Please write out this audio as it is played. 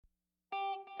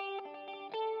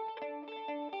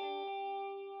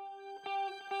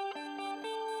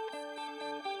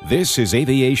This is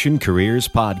Aviation Careers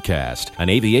Podcast, an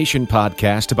aviation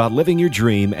podcast about living your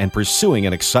dream and pursuing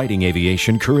an exciting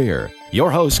aviation career. Your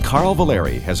host, Carl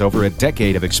Valeri, has over a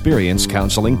decade of experience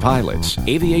counseling pilots.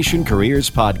 Aviation Careers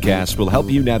Podcast will help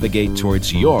you navigate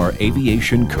towards your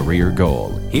aviation career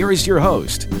goal. Here is your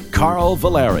host, Carl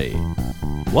Valeri.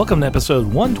 Welcome to episode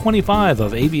 125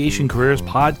 of Aviation Careers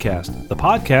Podcast, the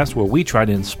podcast where we try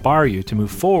to inspire you to move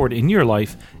forward in your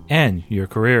life and your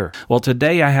career. Well,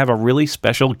 today I have a really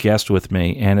special guest with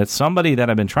me, and it's somebody that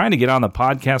I've been trying to get on the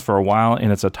podcast for a while, and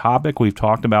it's a topic we've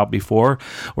talked about before.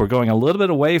 We're going a little bit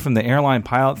away from the airline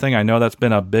pilot thing. I know that's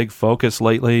been a big focus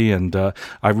lately, and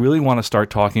I really want to start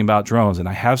talking about drones, and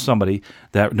I have somebody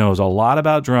that knows a lot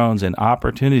about drones and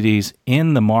opportunities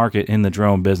in the market in the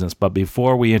drone business. But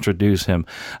before we introduce him,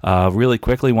 really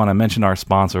quickly want to mention our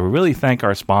sponsor. We really thank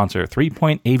our sponsor, 3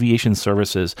 Point Aviation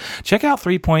Services. Check out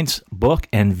 3 Point's book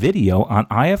and video on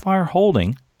IFR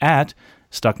Holding at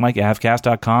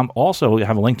StuckMikeAvcast.com. Also, we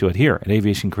have a link to it here at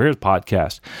Aviation Careers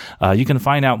Podcast. You can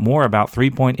find out more about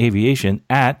 3 Point Aviation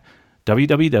at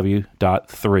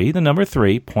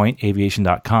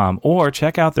www.3pointaviation.com or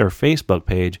check out their Facebook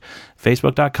page,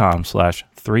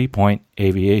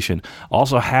 facebook.com/3pointaviation.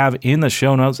 Also have in the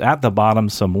show notes at the bottom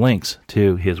some links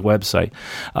to his website.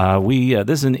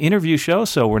 This is an interview show,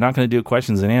 so we're not going to do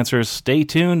questions and answers. Stay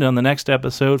tuned on the next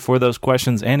episode for those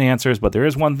questions and answers, but there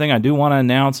is one thing I do want to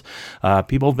announce.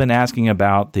 People have been asking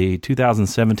about the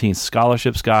 2017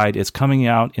 Scholarships Guide. It's coming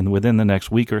out within the next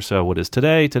week or so. What is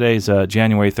today? Today's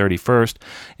January 31st,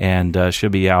 and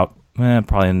should be out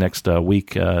probably in the next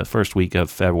week, first week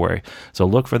of February. So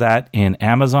look for that in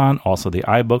Amazon, also the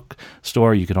iBook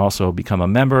store. You can also become a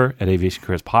member at Aviation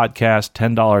Careers Podcast.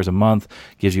 $10 a month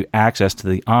gives you access to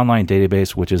the online database,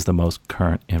 which is the most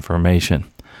current information.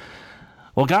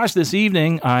 Well, gosh, this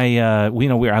evening I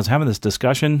was having this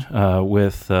discussion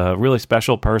with a really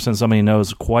special person, somebody who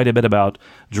knows quite a bit about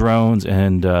drones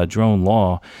and drone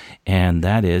law, and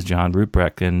that is John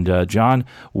Ruprecht. And John,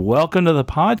 welcome to the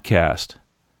podcast.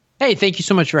 Hey, thank you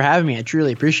so much for having me. I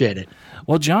truly appreciate it.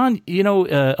 Well, John,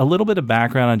 a little bit of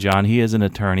background on John. He is an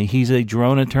attorney. He's a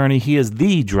drone attorney. He is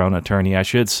the drone attorney, I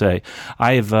should say.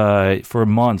 I've, for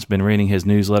months, been reading his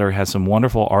newsletter, has some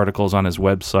wonderful articles on his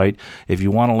website. If you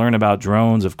want to learn about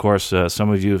drones, of course, some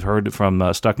of you have heard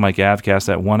from Stuck Mike Avcast,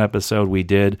 that one episode we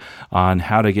did on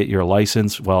how to get your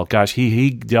license. Well, gosh, he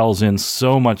delves in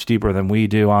so much deeper than we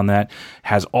do on that,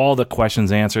 has all the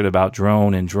questions answered about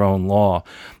drone and drone law.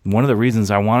 One of the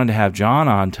reasons I wanted to have John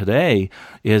on today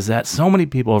is that so many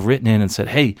people have written in and said,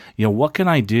 hey, what can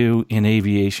I do in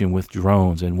aviation with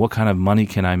drones, and what kind of money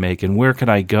can I make, and where can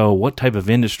I go? What type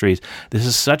of industries? This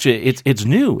is it's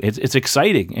new, it's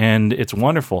exciting, and it's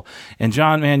wonderful. And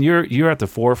John, man, you're at the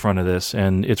forefront of this,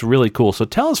 and it's really cool. So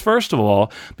tell us, first of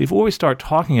all, before we start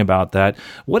talking about that,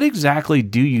 what exactly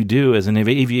do you do as an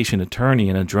aviation attorney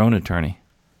and a drone attorney?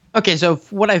 Okay, so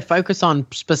what I focus on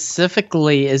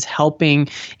specifically is helping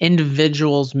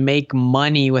individuals make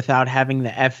money without having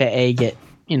the FAA get,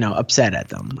 upset at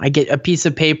them. I get a piece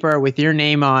of paper with your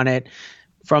name on it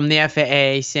from the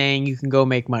FAA saying you can go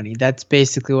make money. That's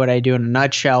basically what I do in a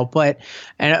nutshell. But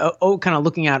kind of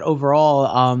looking at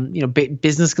overall,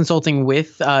 business consulting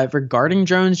with regarding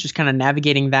drones, just kind of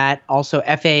navigating that. Also,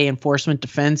 FAA enforcement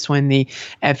defense, when the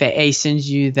FAA sends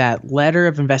you that letter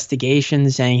of investigation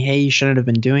saying, hey, you shouldn't have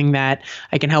been doing that,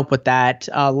 I can help with that.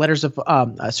 Letters of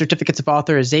certificates of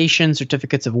authorization,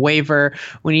 certificates of waiver.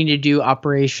 We need to do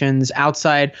operations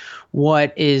outside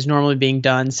what is normally being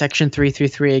done. Section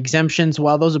 333 exemptions,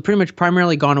 while those have pretty much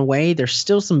primarily gone away, there's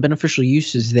still some beneficial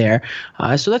uses there.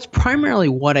 So that's primarily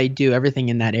what I do, everything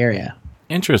in that area.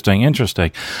 Interesting.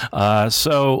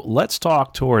 So let's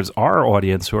talk towards our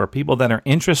audience, who are people that are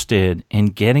interested in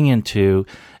getting into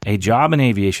a job in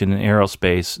aviation and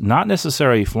aerospace, not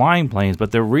necessarily flying planes,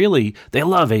 but they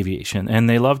love aviation and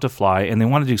they love to fly, and they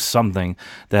want to do something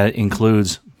that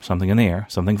includes something in the air,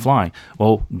 something flying.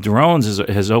 Well, drones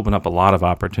has opened up a lot of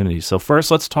opportunities. So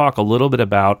first, let's talk a little bit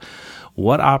about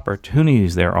what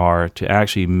opportunities there are to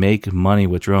actually make money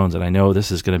with drones. And I know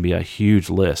this is going to be a huge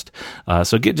list.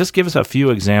 So just give us a few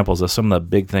examples of some of the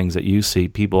big things that you see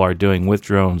people are doing with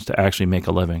drones to actually make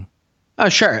a living. Oh,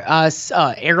 sure.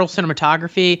 Aerial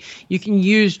cinematography. You can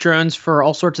use drones for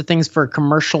all sorts of things for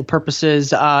commercial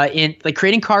purposes. In like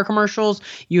creating car commercials,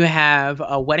 you have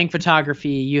wedding photography,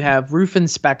 you have roof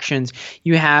inspections,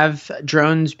 you have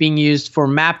drones being used for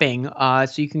mapping.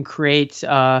 So you can create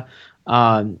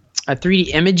 3D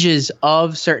images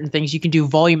of certain things. You can do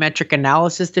volumetric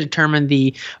analysis to determine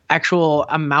the actual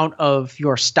amount of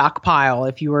your stockpile.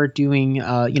 If you are doing,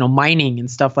 mining and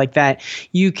stuff like that,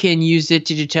 you can use it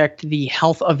to detect the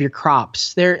health of your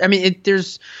crops.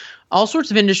 There's all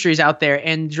sorts of industries out there,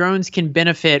 and drones can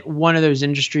benefit one of those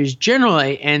industries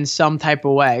generally in some type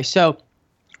of way. So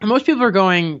most people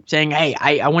are saying, hey,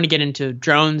 I want to get into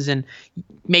drones and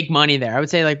make money there. I would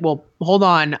say, well, hold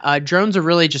on. Drones are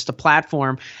really just a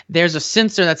platform. There's a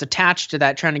sensor that's attached to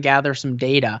that trying to gather some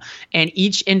data. And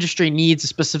each industry needs a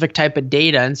specific type of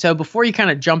data. And so before you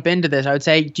kind of jump into this, I would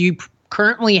say, do you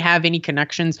currently have any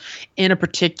connections in a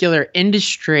particular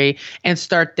industry, and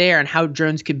start there and how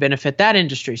drones could benefit that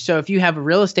industry. So if you have a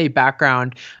real estate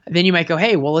background, then you might go,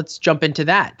 hey, well, let's jump into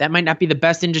that. That might not be the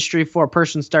best industry for a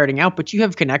person starting out, but you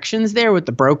have connections there with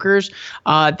the brokers.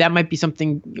 That might be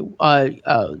something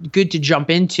good to jump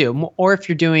into. Or if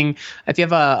you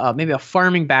have maybe a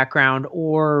farming background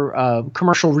or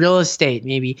commercial real estate,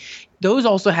 maybe those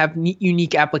also have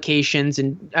unique applications,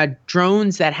 and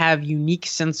drones that have unique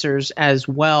sensors as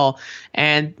well.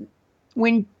 And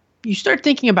when you start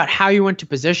thinking about how you want to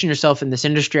position yourself in this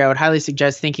industry, I would highly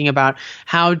suggest thinking about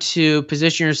how to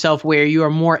position yourself where you are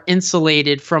more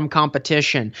insulated from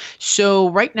competition. So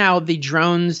right now, the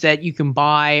drones that you can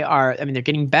buy they're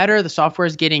getting better. The software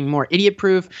is getting more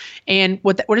idiot-proof. And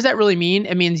what does that really mean?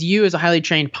 It means you as a highly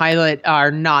trained pilot are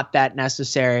not that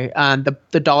necessary.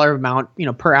 The dollar amount,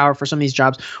 per hour for some of these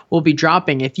jobs will be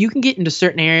dropping. If you can get into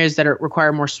certain areas that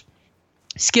require more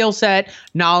skill set,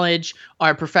 knowledge,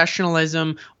 or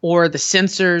professionalism, or the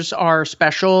sensors are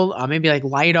special, maybe like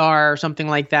LiDAR or something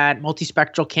like that,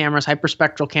 multispectral cameras,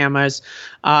 hyperspectral cameras,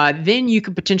 then you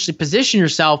could potentially position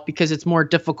yourself because it's more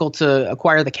difficult to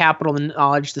acquire the capital, the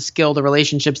knowledge, the skill, the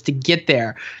relationships to get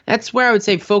there. That's where I would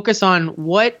say focus on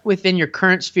what within your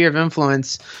current sphere of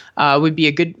influence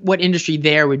what industry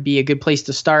there would be a good place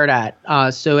to start at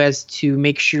so as to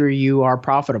make sure you are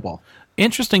profitable.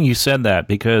 Interesting you said that,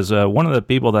 because one of the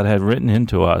people that had written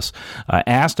into us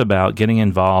asked about getting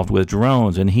involved with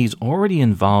drones, and he's already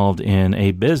involved in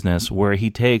a business where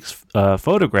he takes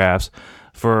photographs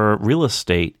for real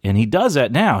estate, and he does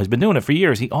that now. He's been doing it for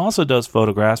years. He also does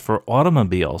photographs for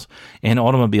automobiles and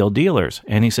automobile dealers,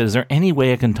 and he says, is there any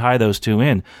way I can tie those two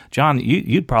in? John,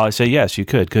 you'd probably say yes, you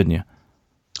could, couldn't you?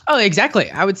 Oh, exactly.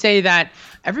 I would say that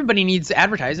everybody needs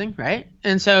advertising, right?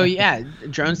 And so, yeah,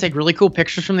 drones take really cool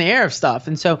pictures from the air of stuff.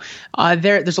 And so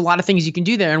there's a lot of things you can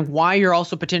do there. And why you're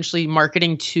also potentially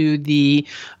marketing to the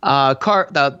car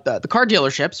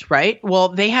dealerships, right? Well,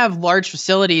 they have large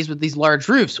facilities with these large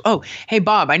roofs. Oh, hey,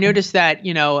 Bob, I noticed that,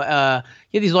 you have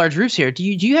these large roofs here. Do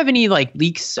you have any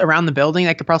leaks around the building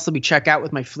that could possibly check out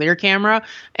with my FLIR camera?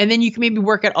 And then you can maybe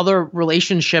work at other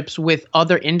relationships with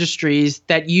other industries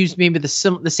that use maybe the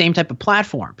same type of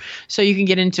platform. So you can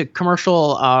get into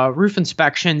commercial roof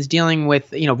inspections, dealing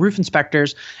with roof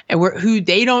inspectors, and who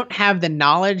they don't have the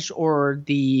knowledge or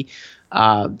the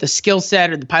skill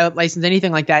set or the pilot license,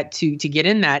 anything like that to get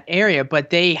in that area, but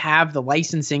they have the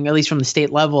licensing, at least from the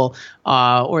state level,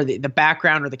 or the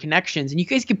background or the connections. And you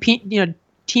guys could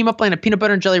team up in a peanut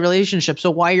butter and jelly relationship. So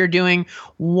while you're doing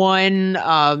one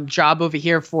job over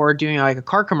here for doing a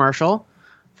car commercial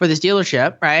for this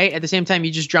dealership, right? At the same time, you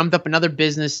just drummed up another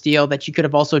business deal that you could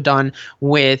have also done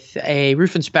with a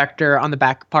roof inspector on the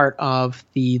back part of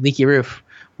the leaky roof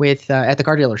at the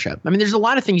car dealership. There's a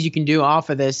lot of things you can do off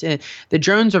of this. The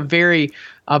drones are very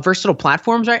versatile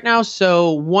platforms right now.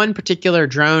 So one particular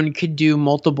drone could do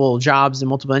multiple jobs in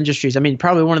multiple industries.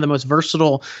 Probably one of the most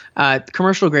versatile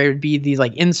commercial grade would be these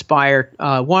Inspire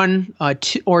 1,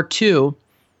 2, or 2.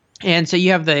 And so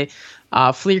you have the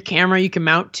FLIR camera you can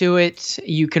mount to it.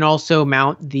 You can also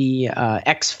mount the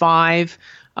X5,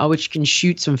 which can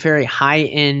shoot some very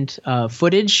high-end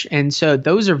footage. And so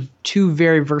those are two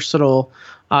very versatile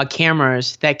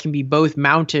cameras that can be both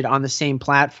mounted on the same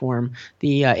platform,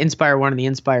 the Inspire 1 and the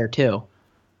Inspire 2.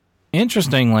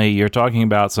 Interestingly, you're talking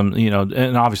about some,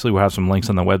 and obviously we'll have some links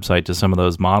on the website to some of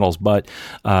those models, but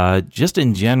just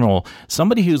in general,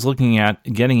 somebody who's looking at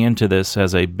getting into this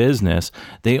as a business,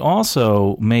 they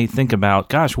also may think about,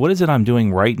 gosh, what is it I'm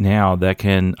doing right now that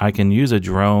I can use a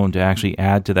drone to actually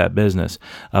add to that business?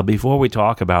 Before we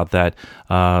talk about that,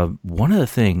 one of the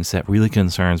things that really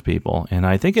concerns people, and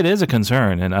I think it is a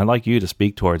concern, and I'd like you to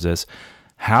speak towards this,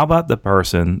 how about the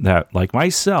person that, like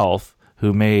myself,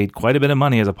 who made quite a bit of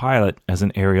money as a pilot, as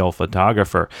an aerial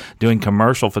photographer, doing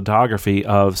commercial photography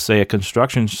of, say, a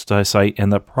construction site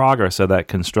and the progress of that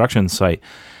construction site.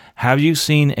 have you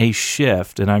seen a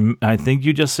shift? And I think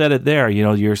you just said it there.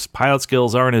 Your pilot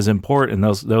skills aren't as important.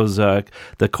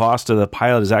 The cost of the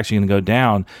pilot is actually going to go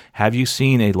down. Have you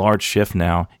seen a large shift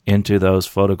now into those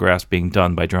photographs being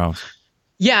done by drones?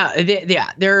 Yeah,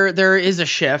 there is a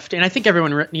shift, and I think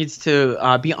everyone needs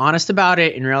to be honest about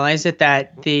it and realize it,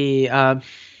 that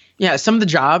some of the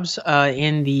jobs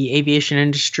in the aviation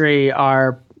industry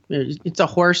it's a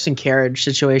horse and carriage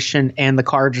situation, and the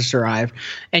car just arrived,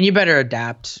 and you better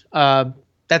adapt.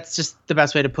 That's just the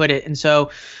best way to put it. And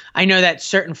so I know that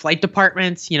certain flight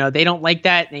departments, they don't like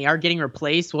that. And they are getting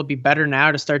replaced. Will it be better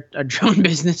now to start a drone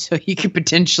business so you could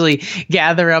potentially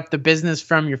gather up the business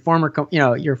from your former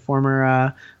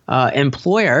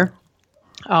employer?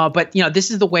 But this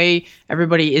is the way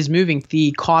everybody is moving.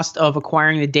 The cost of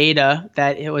acquiring the data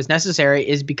that it was necessary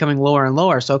is becoming lower and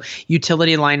lower. So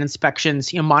utility line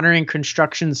inspections, monitoring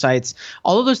construction sites,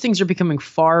 all of those things are becoming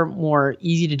far more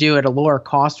easy to do at a lower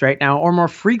cost right now, or more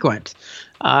frequent.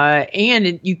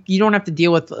 And you don't have to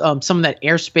deal with some of that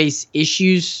airspace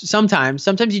issues. Sometimes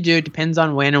you do. It depends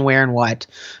on when and where and what.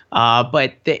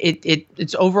 But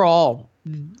it's overall,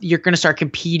 you're going to start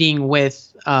competing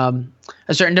with a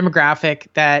certain demographic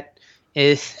that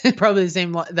is probably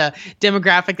the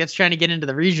demographic that's trying to get into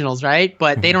the regionals, right?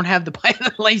 But they don't have the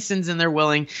pilot license, and they're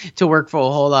willing to work for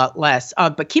a whole lot less.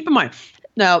 But keep in mind,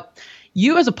 now,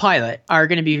 you as a pilot are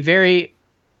going to be very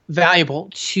valuable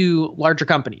to larger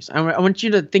companies. I want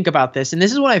you to think about this, and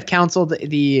this is what I've counseled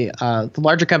the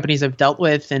larger companies I've dealt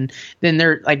with, and then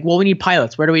they're like, "Well, we need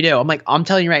pilots. Where do we do?" I'm like, "I'm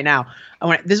telling you right now.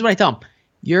 This is what I tell them.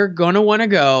 You're going to want to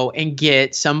go and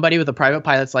get somebody with a private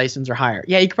pilot's license or higher.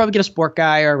 Yeah, you could probably get a sport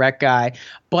guy or a rec guy,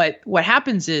 but what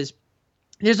happens is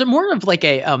there's more of like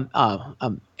a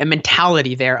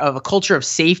mentality there of a culture of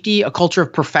safety, a culture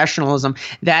of professionalism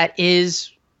that is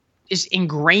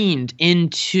ingrained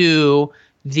into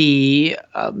the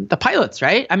pilots,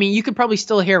 right? I mean, you could probably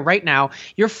still hear right now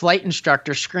your flight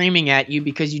instructor screaming at you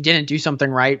because you didn't do something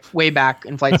right way back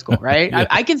in flight school, right? Yeah.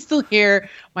 I can still hear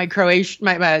my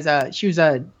Croatian, she was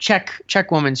a Czech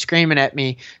woman screaming at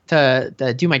me to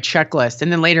do my checklist,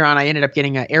 and then later on, I ended up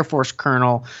getting an Air Force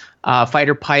colonel,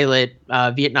 fighter pilot,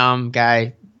 Vietnam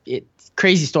guy.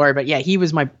 Crazy story, but yeah, he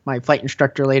was my flight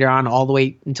instructor later on, all the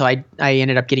way until I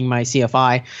ended up getting my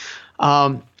CFI,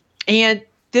 and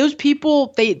those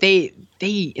people, they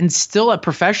instill a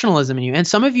professionalism in you. And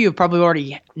some of you have probably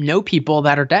already know people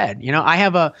that are dead. I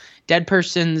have a dead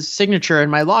person's signature in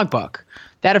my logbook.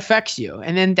 That affects you.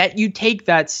 And then that you take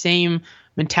that same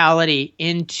mentality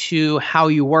into how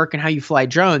you work and how you fly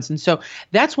drones. And so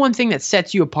that's one thing that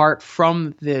sets you apart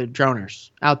from the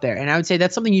droners out there. And I would say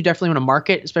that's something you definitely want to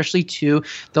market, especially to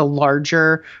the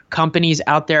larger companies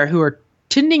out there who are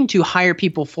tending to hire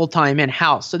people full-time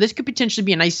in-house. So this could potentially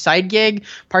be a nice side gig,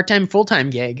 part-time, full-time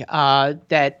gig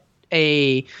that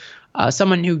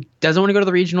someone who doesn't want to go to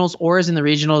the regionals or is in the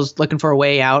regionals looking for a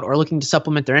way out or looking to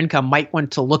supplement their income might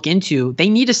want to look into. They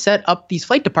need to set up these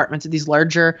flight departments at these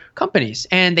larger companies,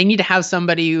 and they need to have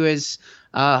somebody who is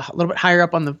a little bit higher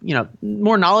up on the,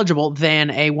 more knowledgeable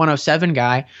than a 107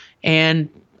 guy. And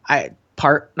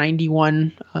Part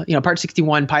 91, Part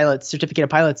 61 pilots, certificate of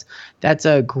pilots. That's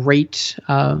a great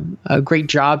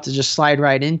job to just slide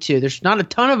right into. There's not a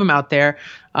ton of them out there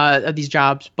of these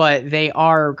jobs, but they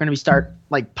are going to start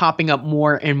like popping up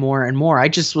more and more and more. I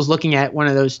just was looking at one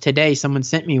of those today. Someone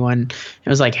sent me one. It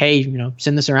was like, hey,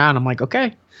 send this around. I'm like,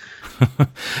 okay.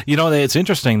 It's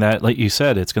interesting that, like you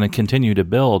said, it's going to continue to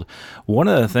build. One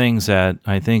of the things that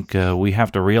I think we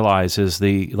have to realize is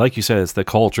like you said, it's the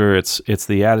culture, it's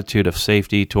the attitude of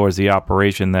safety towards the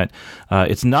operation, that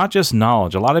it's not just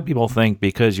knowledge. A lot of people think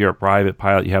because you're a private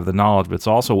pilot, you have the knowledge, but it's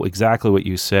also exactly what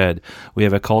you said. We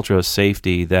have a culture of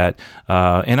safety that,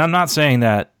 and I'm not saying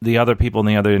that the other people in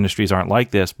the other industries aren't like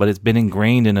this, but it's been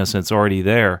ingrained in us. It's already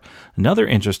there. Another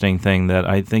interesting thing that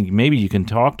I think maybe you can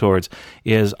talk towards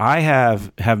is I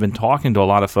have been talking to a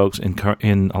lot of folks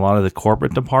in a lot of the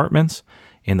corporate departments,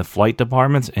 in the flight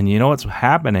departments, and what's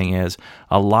happening is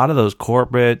a lot of those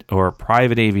corporate or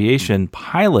private aviation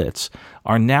pilots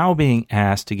are now being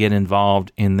asked to get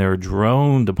involved in their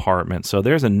drone department. So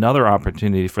there's another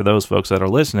opportunity for those folks that are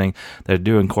listening that are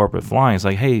doing corporate flying. It's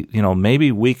like, hey,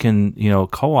 maybe we can,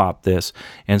 co-opt this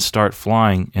and start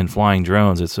flying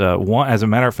drones. It's one, as a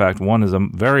matter of fact, one is a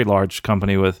very large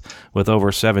company with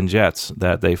over 7 jets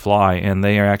that they fly, and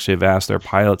they actually have asked their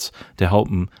pilots to help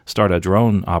them start a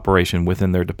drone operation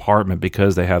within their department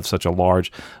because they have such a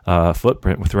large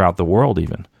footprint throughout the world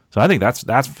even. So I think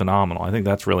that's phenomenal. I think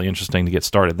that's really interesting to get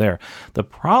started there. The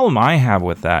problem I have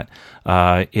with that,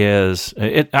 I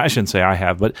shouldn't say I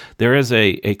have, but there is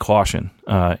a caution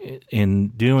in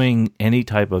doing any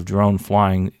type of drone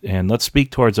flying. And let's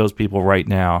speak towards those people right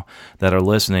now that are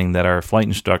listening, that are flight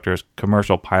instructors,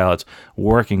 commercial pilots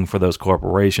working for those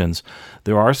corporations.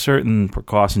 There are certain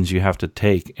precautions you have to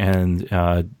take,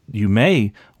 and you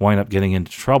may wind up getting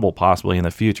into trouble possibly in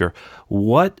the future.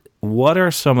 What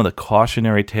are some of the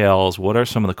cautionary tales? What are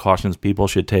some of the cautions people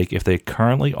should take if they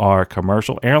currently are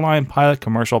commercial airline pilot,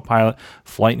 commercial pilot,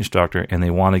 flight instructor, and they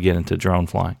want to get into drone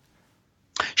flying?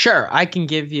 Sure, I can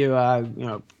give you, I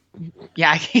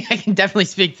can definitely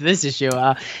speak to this issue.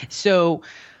 So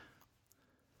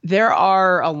there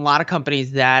are a lot of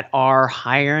companies that are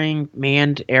hiring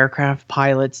manned aircraft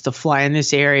pilots to fly in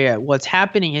this area. What's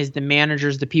happening is the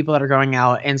managers, the people that are going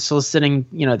out and soliciting,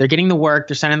 they're getting the work,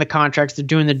 they're signing the contracts, they're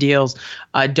doing the deals,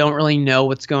 don't really know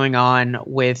what's going on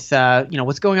with,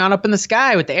 what's going on up in the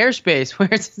sky with the airspace,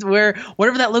 where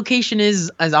whatever that location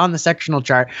is on the sectional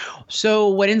chart. So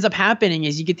what ends up happening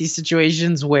is you get these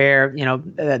situations where,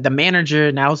 the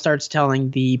manager now starts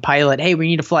telling the pilot, hey, we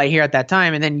need to fly here at that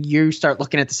time. And then you start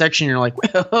looking at the section and you're like,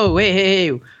 oh, wait,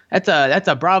 hey, that's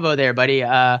a Bravo there, buddy.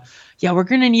 Yeah, we're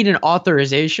going to need an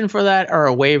authorization for that or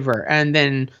a waiver. And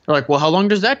then they're like, well, how long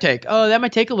does that take? Oh, that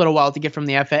might take a little while to get from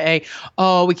the FAA.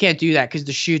 Oh, we can't do that because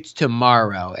the shoot's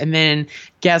tomorrow. And then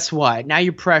guess what? Now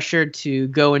you're pressured to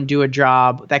go and do a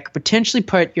job that could potentially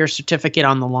put your certificate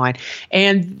on the line.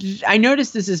 And I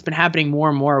noticed this has been happening more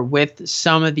and more with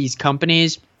some of these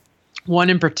companies. One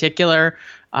in particular,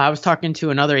 I was talking to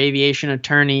another aviation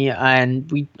attorney,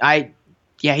 and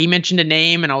he mentioned a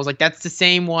name, and I was like, that's the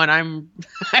same one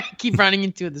I keep running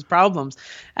into these problems.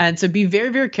 And so be very,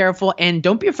 very careful, and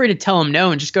don't be afraid to tell them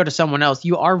no and just go to someone else.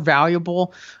 You are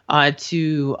valuable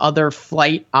to other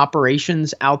flight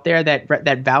operations out there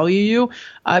that value you,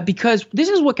 because this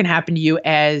is what can happen to you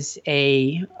as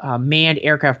a manned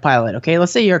aircraft pilot. Okay,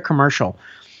 let's say you're a commercial.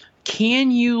 Can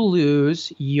you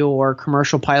lose your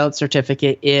commercial pilot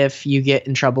certificate if you get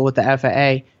in trouble with the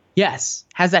FAA? Yes.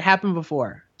 Has that happened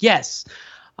before? Yes.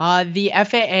 The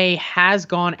FAA has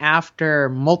gone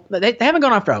after they haven't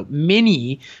gone after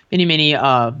many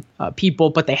people,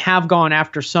 but they have gone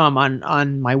after some.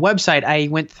 On my website, I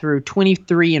went through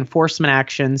 23 enforcement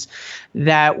actions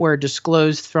that were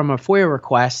disclosed from a FOIA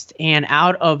request, and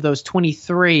out of those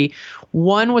 23,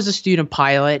 one was a student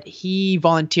pilot. He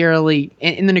voluntarily,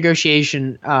 in the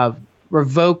negotiation,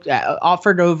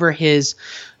 offered over his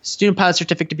student pilot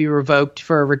certificate to be revoked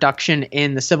for a reduction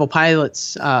in the civil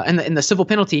pilots in the civil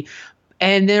penalty.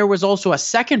 And there was also a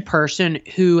second person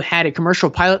who had a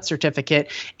commercial pilot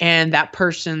certificate, and that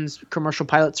person's commercial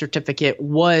pilot certificate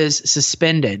was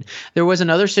suspended. There was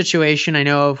another situation I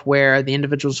know of where the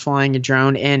individual was flying a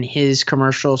drone and his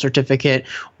commercial certificate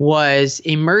was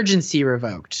emergency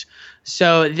revoked.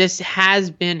 So this has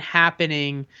been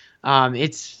happening.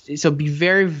 So be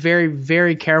very, very,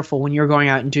 very careful when you're going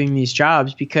out and doing these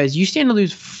jobs, because you stand to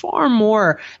lose far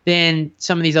more than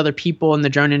some of these other people in the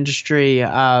drone industry,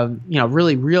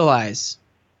 really realize.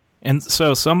 And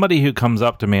so somebody who comes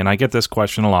up to me, and I get this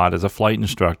question a lot as a flight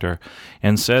instructor,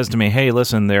 and says to me, hey,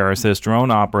 listen, there is this drone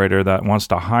operator that wants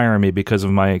to hire me because of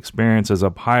my experience as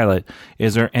a pilot.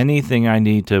 Is there anything I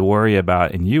need to worry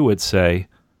about? And you would say,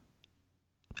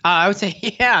 I would say,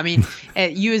 yeah. I mean,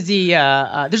 you as the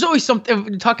there's always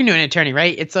something talking to an attorney,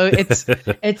 right? It's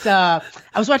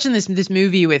I was watching this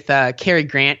movie with Cary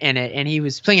Grant in it, and he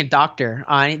was playing a doctor.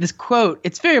 And this quote,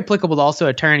 it's very applicable to also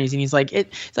attorneys. And he's like,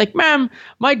 it's like, ma'am,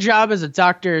 my job as a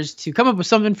doctor is to come up with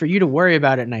something for you to worry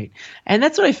about at night. And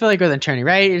that's what I feel like with an attorney,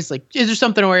 right? It's like, is there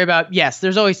something to worry about? Yes,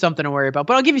 there's always something to worry about.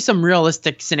 But I'll give you some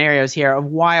realistic scenarios here of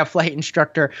why a flight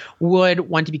instructor would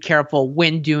want to be careful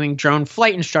when doing drone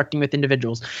flight instructing with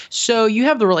individuals. So you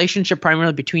have the relationship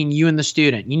primarily between you and the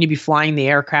student. You need to be flying the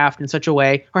aircraft in such a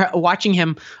way, or watching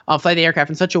him fly the aircraft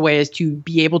in such a way as to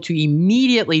be able to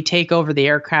immediately take over the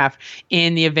aircraft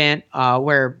in the event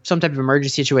where some type of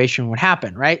emergency situation would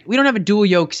happen, right? We don't have a dual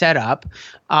yoke setup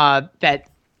that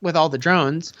with all the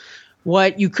drones.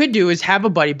 What you could do is have a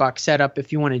buddy box set up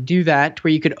if you want to do that,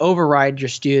 where you could override your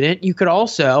student. You could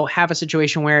also have a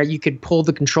situation where you could pull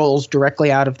the controls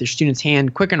directly out of the student's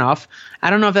hand quick enough.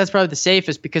 I don't know if that's probably the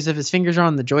safest, because if his fingers are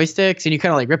on the joysticks and you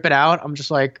kind of like rip it out, I'm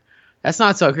just like, that's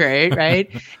not so great,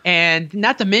 right? And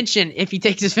not to mention, if he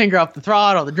takes his finger off the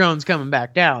throttle, the drone's coming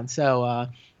back down. So,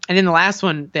 and then the last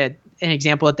one that an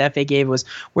example that the FAA gave was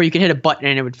where you could hit a button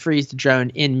and it would freeze the drone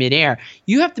in midair.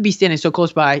 You have to be standing so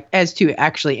close by as to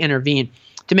actually intervene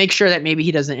to make sure that maybe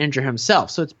he doesn't injure himself.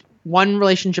 So it's one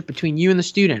relationship between you and the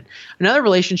student. Another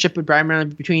relationship would primarily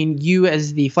be between you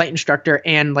as the flight instructor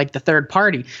and like the third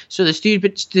party. So the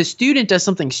student does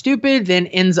something stupid, then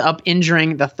ends up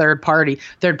injuring the third party.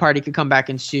 Third party could come back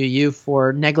and sue you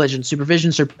for negligent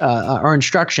supervision or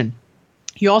instruction.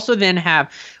 You also then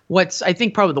have what's, I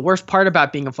think, probably the worst part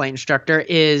about being a flight instructor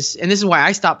is, and this is why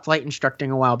I stopped flight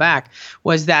instructing a while back,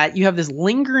 was that you have this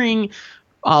lingering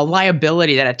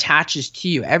liability that attaches to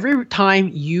you. Every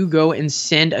time you go and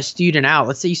send a student out,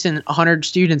 let's say you send 100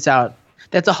 students out,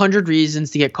 that's 100 reasons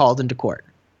to get called into court.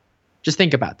 Just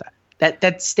think about that.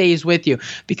 That stays with you,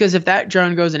 because if that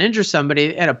drone goes and injures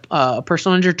somebody, and a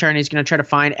personal injury attorney is going to try to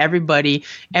find everybody,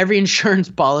 every insurance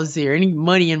policy or any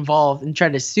money involved, and try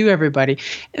to sue everybody.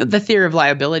 The theory of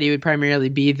liability would primarily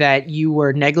be that you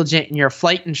were negligent in your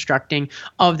flight instructing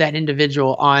of that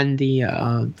individual on the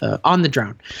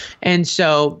drone, and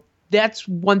so that's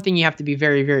one thing you have to be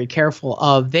very, very careful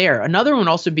of there. Another one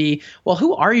would also be, well,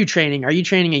 who are you training? Are you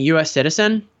training a U.S.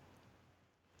 citizen?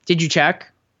 Did you check?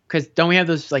 Because don't we have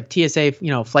those like TSA,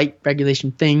 flight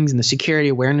regulation things and the security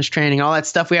awareness training, all that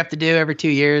stuff we have to do every 2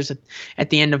 years at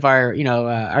the end of our,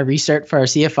 our research for our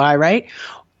CFI, right?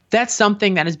 That's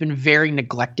something that has been very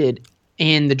neglected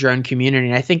in the drone community.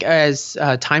 And I think as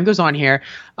time goes on here,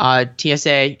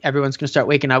 TSA, everyone's going to start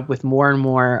waking up with more and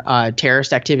more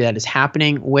terrorist activity that is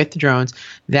happening with drones,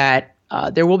 that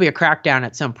there will be a crackdown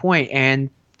at some point, and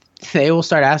they will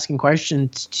start asking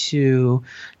questions to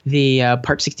the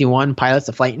Part 61 pilots,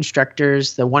 the flight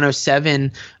instructors, the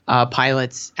 107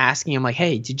 pilots, asking them like,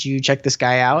 hey, did you check this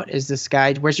guy out? Is this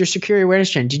guy, where's your security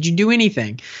awareness training? Did you do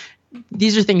anything?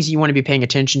 These are things you want to be paying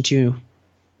attention to.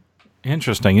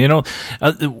 Interesting.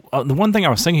 The one thing I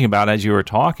was thinking about as you were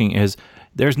talking is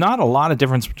there's not a lot of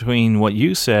difference between what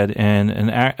you said and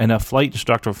a flight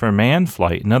instructor for a manned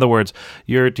flight. In other words,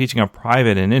 you're teaching a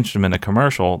private and instrument, a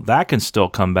commercial, that can still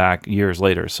come back years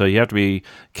later. So you have to be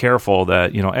careful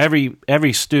that,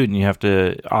 every student, you have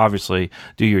to obviously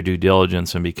do your due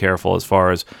diligence and be careful as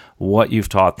far as what you've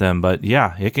taught them. But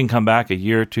yeah, it can come back a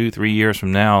year, 2, 3 years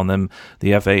from now, and then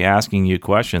the FAA asking you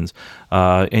questions.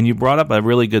 And you brought up a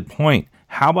really good point.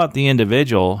 How about the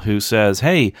individual who says,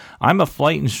 hey, I'm a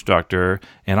flight instructor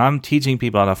and I'm teaching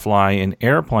people how to fly in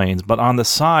airplanes, but on the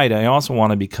side, I also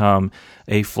want to become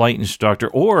a flight instructor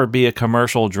or be a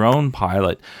commercial drone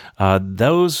pilot.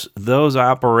 Those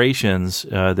operations,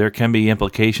 there can be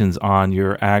implications on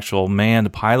your actual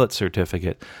manned pilot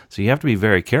certificate. So you have to be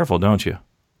very careful, don't you?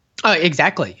 Oh,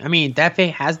 exactly. I mean, the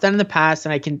FAA has done in the past,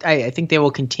 and I think they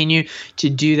will continue to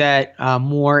do that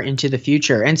more into the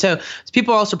future. And so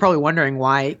people are also probably wondering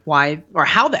why or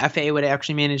how the FAA would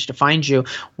actually manage to find you.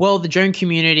 Well, the drone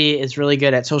community is really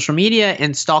good at social media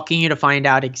and stalking you to find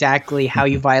out exactly how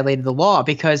you violated the law,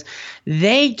 because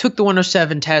they took the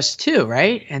 107 test too,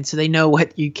 right? And so they know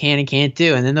what you can and can't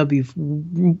do. And then they'll be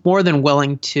more than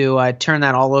willing to turn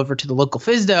that all over to the local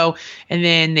FSDO, and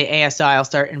then the ASI will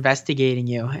start investigating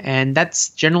you. And that's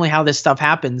generally how this stuff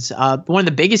happens. One of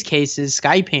the biggest cases,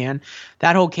 Skypan,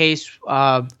 that whole case,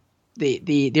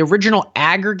 the original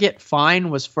aggregate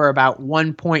fine was for about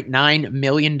 $1.9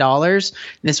 million.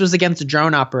 This was against a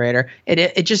drone operator.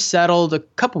 It just settled a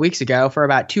couple weeks ago for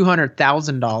about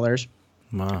 $200,000.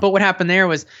 Wow. But what happened there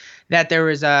was that there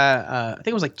was I think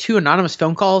it was like 2 anonymous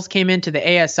phone calls came into the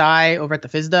ASI over at the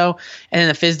FSDO, and then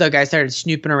the FSDO guy started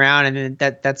snooping around, and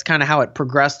then that's kind of how it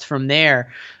progressed from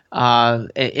there.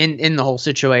 In the whole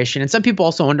situation. And some people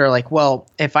also wonder, like, well,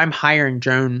 if I'm hiring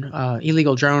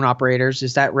illegal drone operators,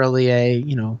 is that really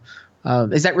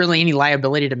is that really any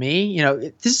liability to me?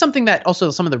 This is something that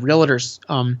also some of the realtors,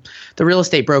 the real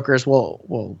estate brokers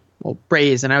will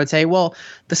raise. And I would say, well,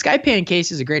 the Skypan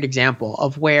case is a great example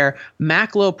of where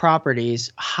Maclo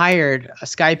Properties hired a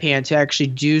Skypan to actually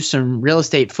do some real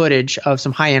estate footage of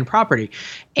some high-end property.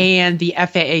 And the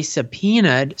FAA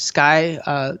subpoenaed the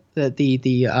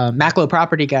Maclo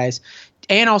Property guys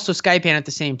and also Skypan at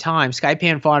the same time.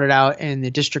 Skypan fought it out in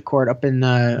the district court up in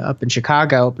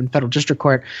Chicago, up in federal district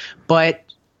court. But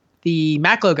the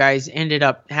Maclo guys ended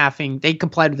up they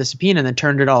complied with the subpoena and then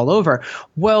turned it all over.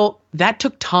 Well, that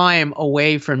took time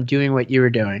away from doing what you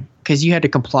were doing, because you had to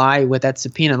comply with that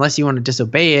subpoena unless you want to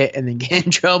disobey it and then get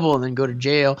in trouble and then go to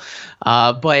jail.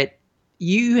 But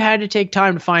you had to take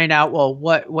time to find out, well,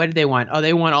 what did they want? Oh,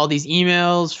 they want all these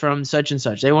emails from such and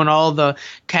such. They want all the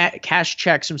cash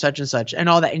checks from such and such and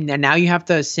all that. And now you have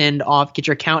to get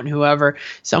your accountant, whoever,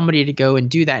 somebody to go and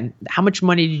do that. And how much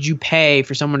money did you pay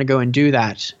for someone to go and do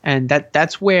that? And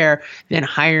that's where then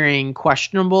hiring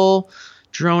questionable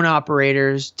drone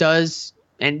operators does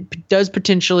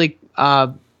potentially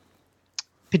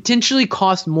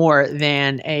cost more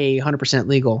than a 100%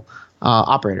 legal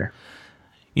operator.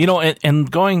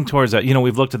 And going towards that,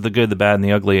 we've looked at the good, the bad, and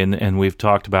the ugly, and we've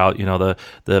talked about,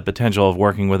 the potential of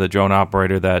working with a drone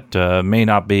operator that may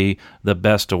not be the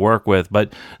best to work with,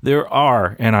 but there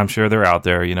are, and I'm sure they're out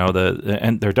there,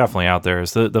 and they're definitely out there,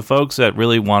 is the folks that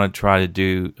really want to try to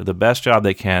do the best job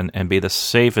they can and be the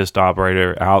safest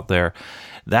operator out there.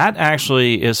 That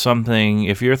actually is something,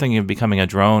 if you're thinking of becoming a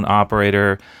drone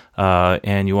operator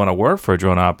and you want to work for a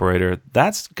drone operator,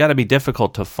 that's got to be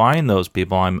difficult to find those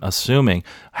people, I'm assuming.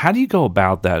 How do you go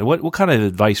about that? What kind of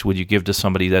advice would you give to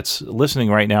somebody that's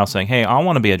listening right now saying, hey, I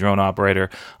want to be a drone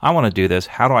operator, I want to do this.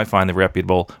 How do I find the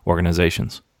reputable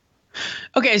organizations?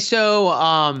 Okay, so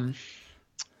I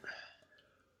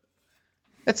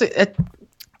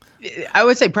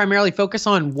would say primarily focus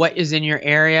on what is in your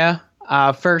area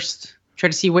first. Try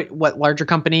to see what larger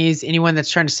companies, anyone that's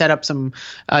trying to set up some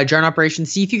drone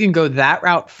operations, see if you can go that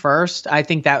route first. I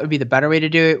think that would be the better way to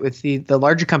do it. With the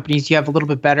larger companies, you have a little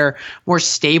bit better, more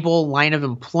stable line of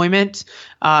employment.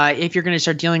 If you're going to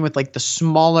start dealing with like the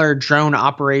smaller drone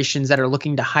operations that are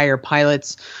looking to hire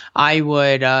pilots, I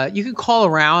would you could call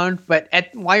around, but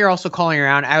while you're also calling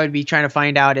around, I would be trying to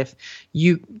find out if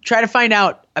you try to find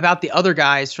out about the other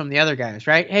guys from the other guys,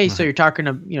 right? Hey, so you're talking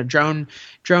to drone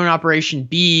operation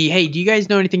B. Hey, do you guys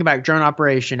know anything about drone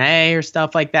operation A or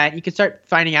stuff like that? You can start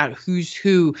finding out who's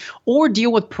who, or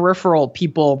deal with peripheral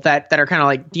people that are kind of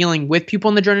like dealing with people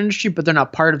in the drone industry, but they're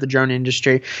not part of the drone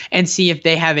industry, and see if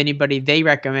they have anybody they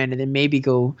recommend, and then maybe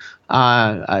go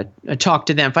talk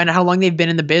to them, find out how long they've been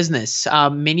in the business.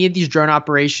 Many of these drone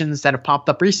operations that have popped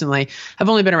up recently have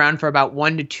only been around for about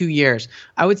 1 to 2 years.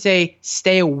 I would say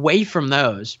stay away from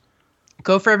those.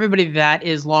 Go for everybody that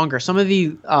is longer. Some of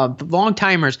the long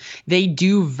timers, they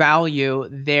do value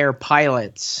their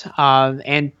pilots.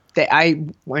 And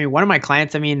one of my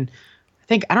clients, I don't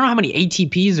know how many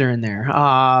ATPs are in there.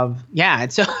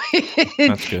 And so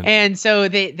That's good. And so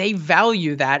they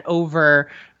value that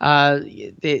over a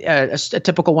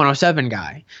typical 107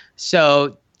 guy.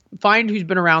 So find who's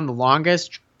been around the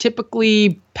longest.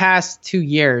 Typically past 2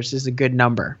 years is a good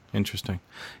number. Interesting.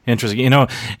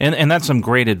 And that's some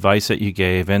great advice that you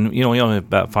gave. And, we only have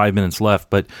about 5 minutes left.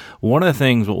 But one of the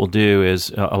things what we'll do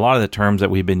is a lot of the terms that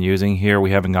we've been using here,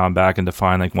 we haven't gone back and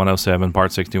defined, like 107,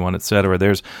 Part 61, et cetera.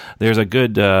 There's a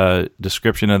good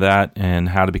description of that and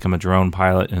how to become a drone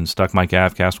pilot. And Stuck Mic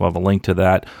Avcast will have a link to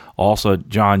that. Also,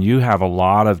 John, you have a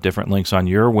lot of different links on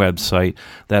your website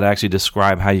that actually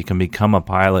describe how you can become a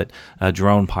pilot, a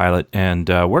drone pilot. And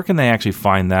where can they actually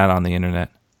find that on the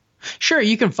internet? Sure,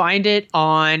 you can find it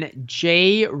on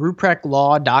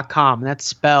jruprecklaw.com. That's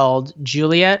spelled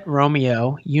Juliet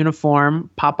Romeo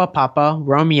Uniform Papa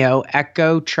Romeo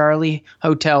Echo Charlie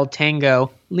Hotel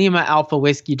Tango Lima Alpha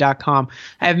Whiskey.com.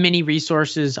 I have many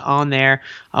resources on there.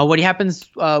 What happens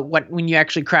when you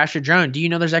actually crash a drone? Do you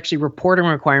know there's actually reporting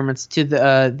requirements to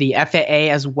the FAA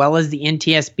as well as the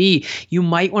NTSB? You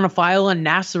might want to file a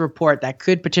NASA report that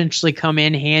could potentially come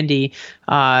in handy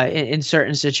in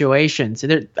certain situations.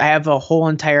 I have a whole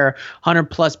entire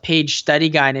 100+ page study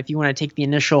guide if you want to take the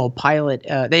initial pilot,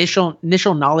 the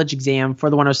initial knowledge exam for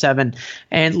the 107,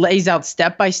 and lays out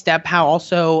step by step how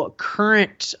also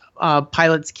current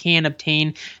pilots can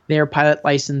obtain their pilot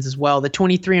license as well. The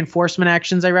 23 enforcement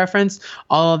actions I referenced,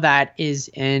 all of that is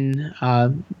in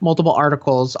multiple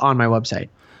articles on my website.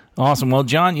 Awesome. Well,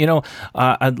 John,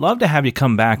 I'd love to have you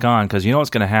come back on because what's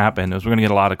going to happen is we're going to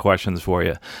get a lot of questions for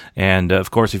you. And, of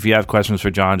course, if you have questions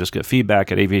for John, just get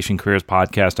feedback at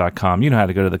aviationcareerspodcast.com. You know how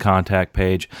to go to the contact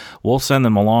page. We'll send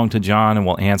them along to John, and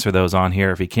we'll answer those on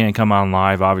here. If he can't come on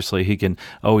live, obviously, he can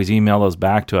always email those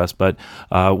back to us. But,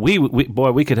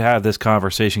 we could have this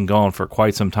conversation going for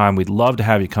quite some time. We'd love to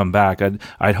have you come back.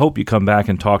 I'd hope you come back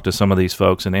and talk to some of these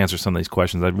folks and answer some of these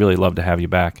questions. I'd really love to have you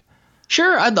back.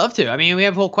 Sure, I'd love to. We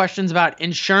have whole questions about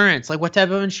insurance, like what type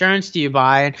of insurance do you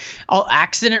buy, and all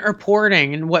accident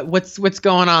reporting, and what's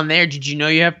going on there. Did you know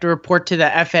you have to report to the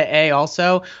FAA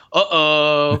also?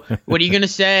 What are you gonna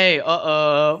say?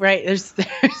 Right? There's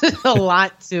a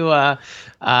lot to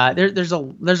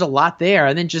there's a lot there,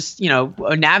 and then just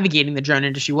navigating the drone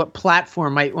industry. What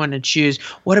platform might want to choose?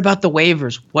 What about the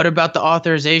waivers? What about the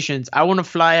authorizations? I want to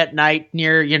fly at night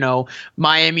near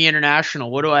Miami International.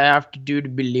 What do I have to do to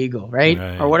be legal? Right?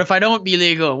 Or what if I don't be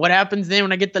legal? What happens then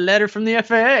when I get the letter from the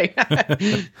FAA?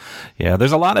 Yeah,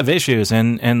 there's a lot of issues,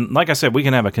 and like I said, we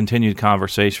can have a continued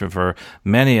conversation for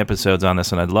many episodes on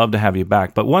this, and I'd love to have you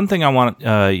back. But one thing I want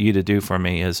you to do for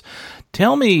me is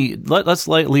tell me, let's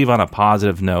leave on a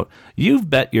positive note. You've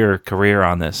bet your career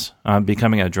on this,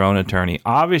 becoming a drone attorney.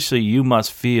 Obviously, you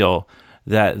must feel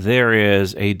that there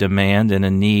is a demand and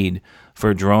a need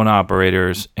for drone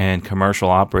operators and commercial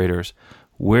operators.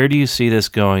 Where do you see this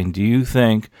going? Do you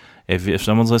think if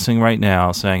someone's listening right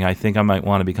now saying, I think I might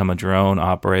want to become a drone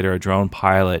operator, a drone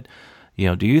pilot,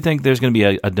 do you think there's going to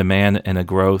be a demand and a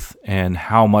growth, and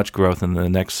how much growth in the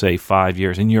next, say, 5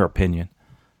 years, in your opinion?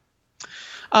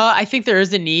 I think there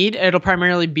is a need. It'll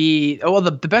primarily be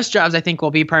the best jobs, I think,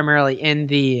 will be primarily in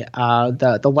the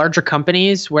larger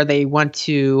companies where they want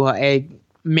to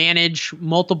manage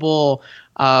multiple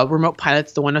remote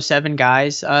pilots, the 107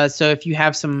 guys. So if you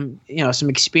have some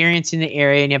experience in the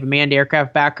area and you have a manned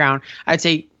aircraft background, I'd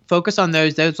say focus on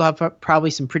those. Those will have probably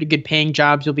some pretty good paying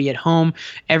jobs. You'll be at home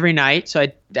every night. So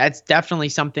that's definitely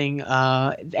something,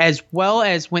 as well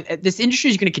as when this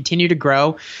industry is going to continue to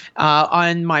grow.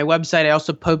 On my website, I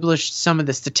also published some of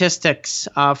the statistics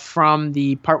from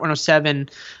the Part 107,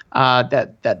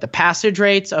 that the passage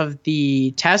rates of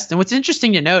the test. And what's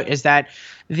interesting to note is that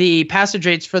the passage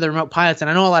rates for the remote pilots, and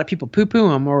I know a lot of people poo-poo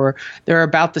them, or they're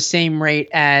about the same rate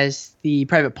as the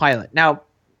private pilot. Now,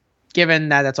 given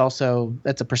that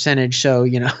that's a percentage, so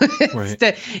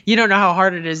right. You don't know how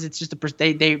hard it is. It's just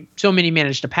they so many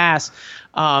manage to pass.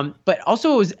 But also,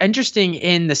 what was interesting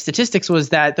in the statistics was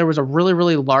that there was a really,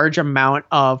 really large amount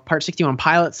of Part 61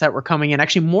 pilots that were coming in,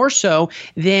 actually more so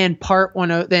than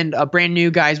brand new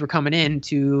guys were coming in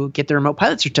to get their remote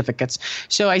pilot certificates.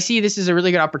 So I see this as a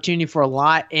really good opportunity for a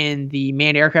lot in the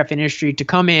manned aircraft industry to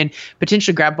come in,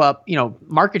 potentially grab up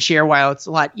market share, while it's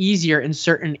a lot easier in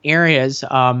certain areas.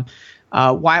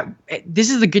 Why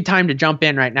this is a good time to jump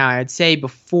in right now. I'd say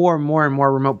before more and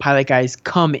more remote pilot guys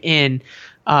come in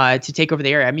to take over the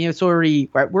area. I mean, we're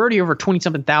already over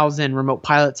 27,000 remote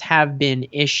pilots have been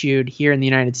issued here in the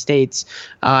United States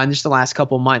in just the last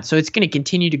couple of months. So it's going to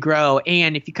continue to grow.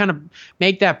 And if you kind of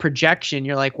make that projection,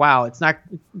 you're like, wow, it's not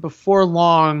before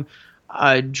long.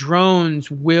 Drones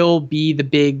will be the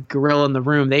big gorilla in the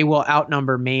room. They will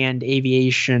outnumber manned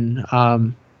aviation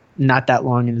not that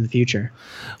long into the future.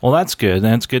 Well, that's good.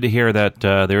 And it's good to hear that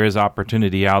there is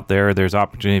opportunity out there. There's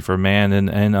opportunity for manned and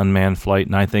unmanned flight,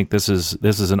 and I think this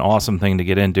is an awesome thing to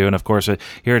get into. And of course,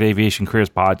 here at Aviation Careers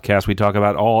Podcast, we talk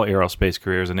about all aerospace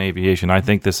careers and aviation. I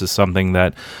think this is something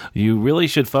that you really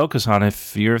should focus on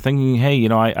if you're thinking, hey,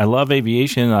 I love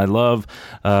aviation, I love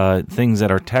things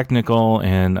that are technical,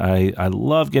 and I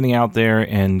love getting out there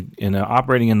and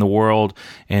operating in the world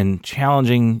and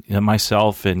challenging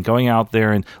myself and going out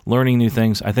there and learning new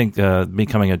things. I think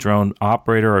becoming a drone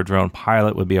operator or a drone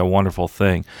pilot would be a wonderful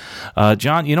thing.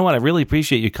 John, you know what? I really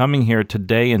appreciate you coming here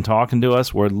today and talking to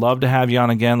us. We'd love to have you on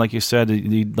again. Like you said,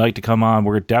 you'd like to come on.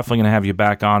 We're definitely going to have you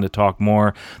back on to talk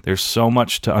more. There's so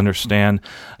much to understand.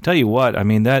 I'll tell you what, I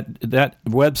mean, that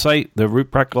website, the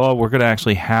Ruprecht Law, we're going to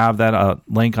actually have that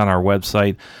link on our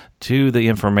website to the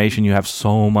information. You have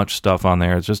so much stuff on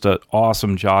there. It's just an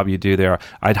awesome job you do there.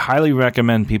 I'd highly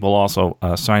recommend people also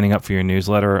signing up for your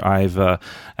newsletter. I've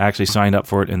actually signed up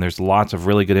for it, and there's lots of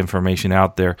really good information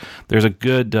out there. There's a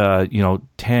good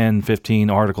 10, 15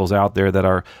 articles out there that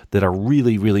are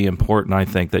really, really important, I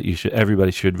think, that everybody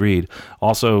should read.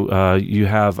 Also, you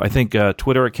have, I think, a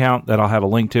Twitter account that I'll have a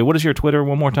link to. What is your Twitter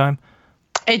one more time?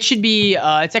 It should be,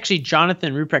 it's actually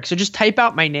Jonathan Ruprecht. So just type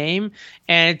out my name,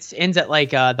 and it ends at like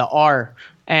the R,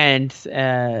 and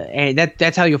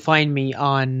that's how you'll find me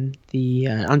on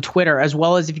Twitter, as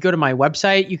well as if you go to my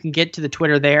website, you can get to the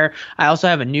Twitter there. I also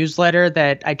have a newsletter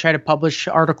that I try to publish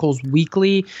articles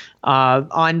weekly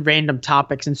on random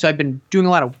topics, and so I've been doing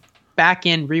a lot of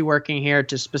back-end reworking here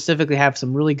to specifically have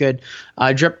some really good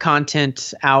drip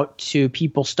content out to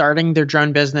people starting their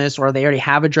drone business, or they already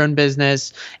have a drone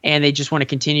business and they just want to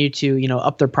continue to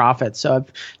up their profits. So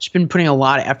I've just been putting a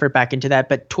lot of effort back into that.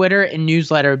 But Twitter and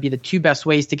newsletter would be the two best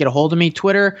ways to get a hold of me.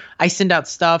 Twitter, I send out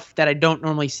stuff that I don't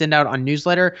normally send out on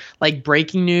newsletter, like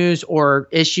breaking news or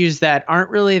issues that aren't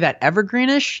really that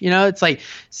evergreenish. It's like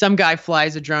some guy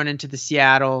flies a drone into the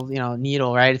Seattle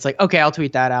Needle, right? It's like, okay, I'll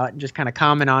tweet that out and just kind of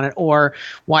comment on it. Or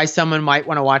why someone might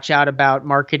want to watch out about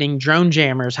marketing drone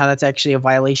jammers, how that's actually a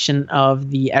violation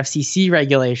of the FCC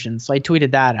regulations. So I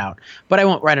tweeted that out, but I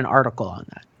won't write an article on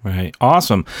that. Right.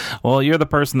 Awesome. Well, you're the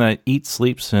person that eats,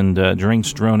 sleeps, and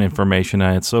drinks drone information,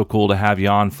 and it's so cool to have you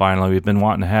on finally. We've been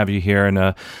wanting to have you here,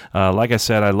 and like I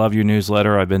said, I love your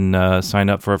newsletter. I've been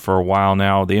signed up for it for a while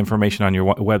now. The information on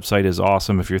your website is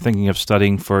awesome. If you're thinking of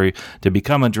studying to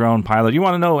become a drone pilot, you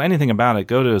want to know anything about it,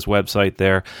 go to his website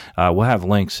there. We'll have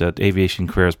links at Aviation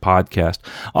Careers Podcast.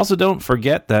 Also, don't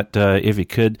forget that if you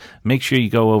could, make sure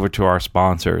you go over to our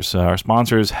sponsors. Our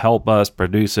sponsors help us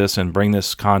produce this and bring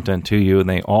this content to you, and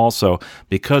they also,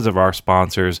 because of our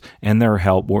sponsors and their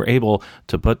help, we're able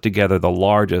to put together the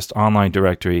largest online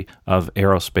directory of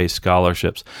aerospace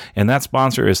scholarships. And that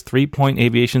sponsor is 3 Point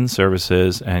Aviation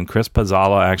Services, and Chris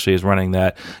Pizzala actually is running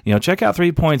that. Check out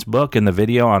 3 Point's book and the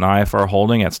video on IFR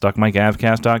Holding at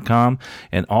StuckMikeAvcast.com.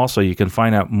 And also, you can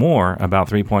find out more about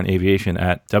 3 Point Aviation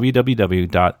at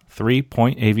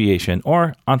www.3pointaviation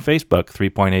or on Facebook, 3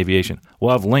 Point Aviation.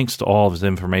 We'll have links to all of his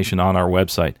information on our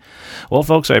website. Well,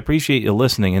 folks, I appreciate you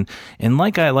listening. And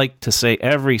like I like to say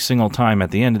every single time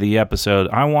at the end of the episode,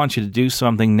 I want you to do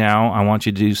something now. I want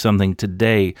you to do something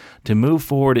today to move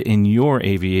forward in your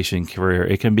aviation career.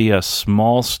 It can be a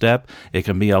small step. It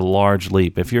can be a large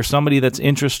leap. If you're somebody that's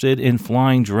interested in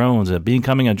flying drones and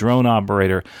becoming a drone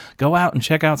operator, go out and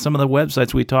check out some of the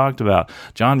websites we talked about.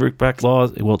 John Ruprecht Law,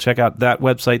 we'll check out that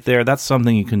website there. That's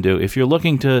something you can do. If you're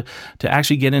looking to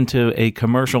actually get into a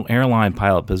commercial airline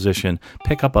pilot position,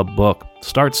 pick up a book,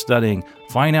 start studying,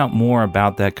 find out more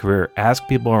about that career, ask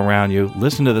people around you,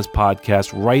 listen to this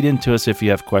podcast, write into us if you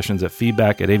have questions at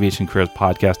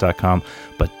feedback@aviationcareerspodcast.com.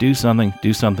 But do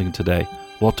something today.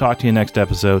 We'll talk to you next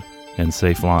episode, and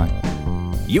safe flying.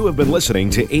 You have been listening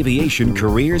to Aviation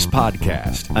Careers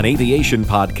Podcast, an aviation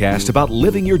podcast about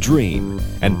living your dream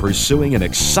and pursuing an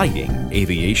exciting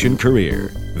aviation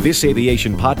career. This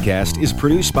aviation podcast is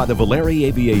produced by the Valeri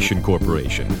Aviation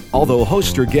Corporation. Although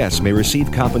hosts or guests may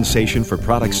receive compensation for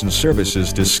products and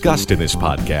services discussed in this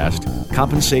podcast,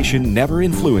 compensation never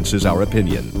influences our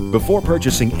opinion. Before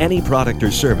purchasing any product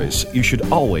or service, you should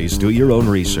always do your own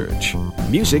research.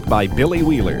 Music by Billy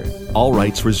Wheeler. All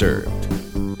rights reserved.